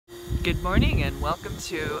Good morning and welcome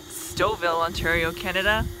to Stouffville, Ontario,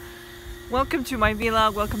 Canada. Welcome to my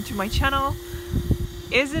vlog, welcome to my channel.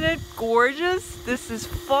 Isn't it gorgeous? This is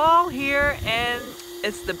fall here and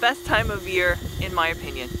it's the best time of year in my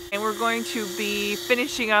opinion. And we're going to be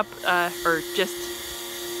finishing up, I'm figuring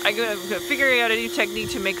out a new technique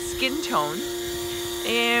to make skin tone.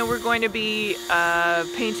 And we're going to be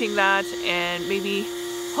painting that and maybe,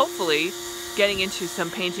 hopefully, getting into some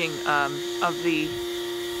painting of the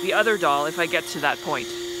other doll if I get to that point.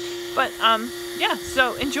 But yeah,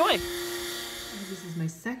 so enjoy. This is my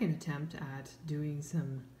second attempt at doing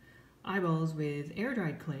some eyeballs with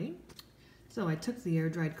air-dried clay. So I took the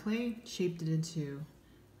air-dried clay, shaped it into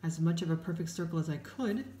as much of a perfect circle as I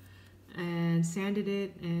could, and sanded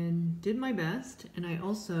it and did my best. And I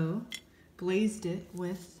also glazed it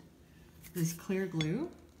with this clear glue.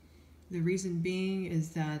 The reason being is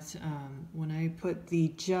that when I put the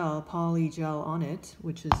gel, poly gel on it,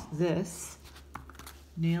 which is this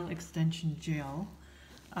nail extension gel,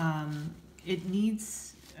 it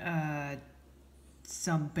needs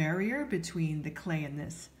some barrier between the clay and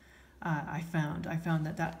this. I found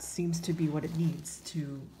that seems to be what it needs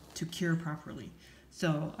to cure properly.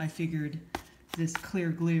 So I figured this clear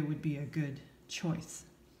glue would be a good choice,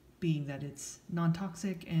 being that it's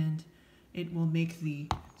non-toxic and it will make the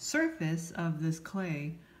surface of this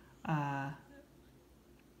clay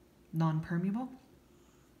non-permeable,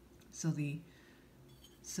 so the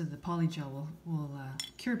polygel will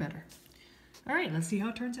cure better. All right, let's see how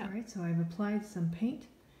it turns out. All right, so I've applied some paint.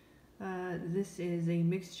 This is a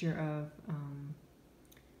mixture of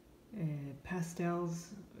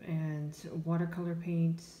pastels and watercolor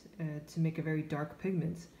paint to make a very dark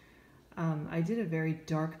pigment. I did a very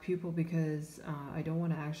dark pupil because I don't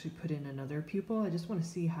want to actually put in another pupil. I just want to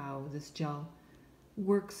see how this gel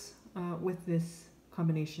works with this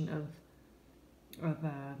combination of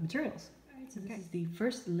materials. All right, so this is the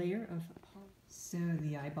first layer of poly. So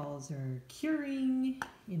the eyeballs are curing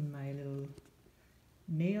in my little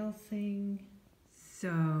nail thing.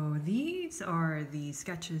 So these are the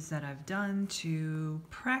sketches that I've done to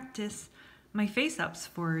practice my face-ups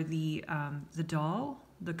for the doll,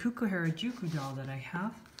 the Kuku Harajuku doll that I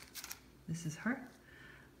have. This is her.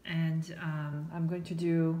 And I'm going to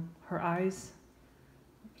do her eyes,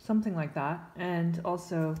 something like that. And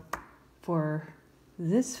also for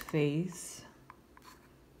this face,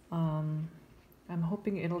 I'm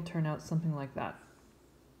hoping it'll turn out something like that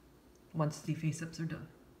once the face-ups are done.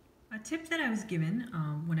 A tip that I was given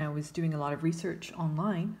when I was doing a lot of research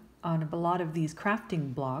online on a lot of these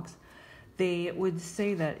crafting blogs, they would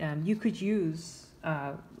say that you could use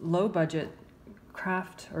low-budget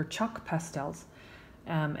craft or chalk pastels,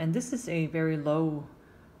 and this is a very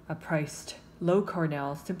low-priced, low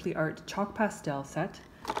Cornell Simply Art chalk pastel set,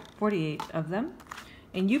 48 of them,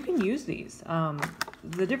 and you can use these.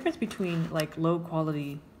 The difference between like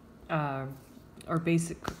low-quality or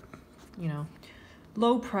basic,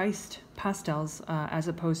 low-priced pastels as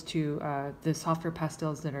opposed to the softer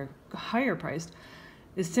pastels that are higher priced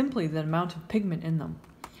is simply the amount of pigment in them.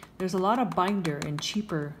 There's a lot of binder in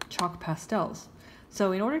cheaper chalk pastels.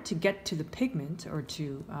 So in order to get to the pigment, or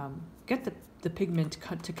to get the pigment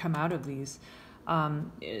to come out of these,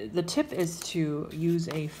 the tip is to use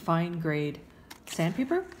a fine grade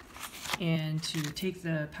sandpaper and to take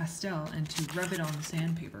the pastel and to rub it on the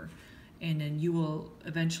sandpaper. And then you will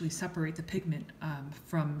eventually separate the pigment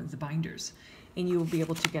from the binders, and you will be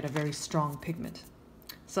able to get a very strong pigment.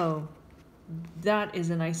 So that is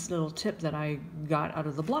a nice little tip that I got out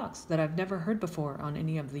of the blogs that I've never heard before on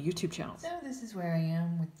any of the YouTube channels. So this is where I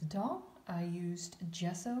am with the doll. I used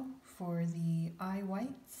gesso for the eye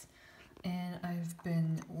whites, and I've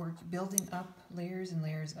been building up layers and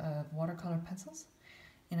layers of watercolor pencils,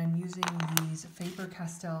 and I'm using these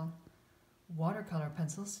Faber-Castell watercolor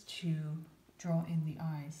pencils to draw in the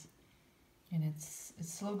eyes. And it's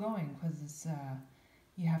slow going because it's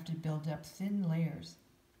you have to build up thin layers.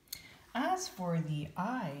 As for the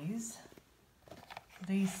eyes,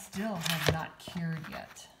 they still have not cured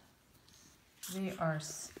yet. They are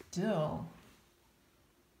still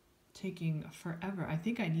taking forever. I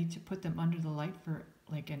think I need to put them under the light for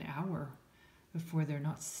like an hour before they're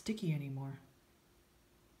not sticky anymore.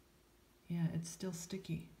 Yeah, it's still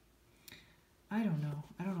sticky. I don't know.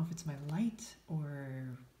 I don't know if it's my light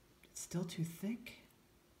or it's still too thick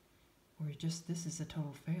or just this is a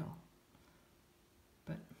total fail.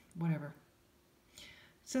 But whatever.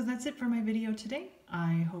 So that's it for my video today.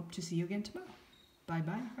 I hope to see you again tomorrow. Bye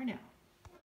bye for now.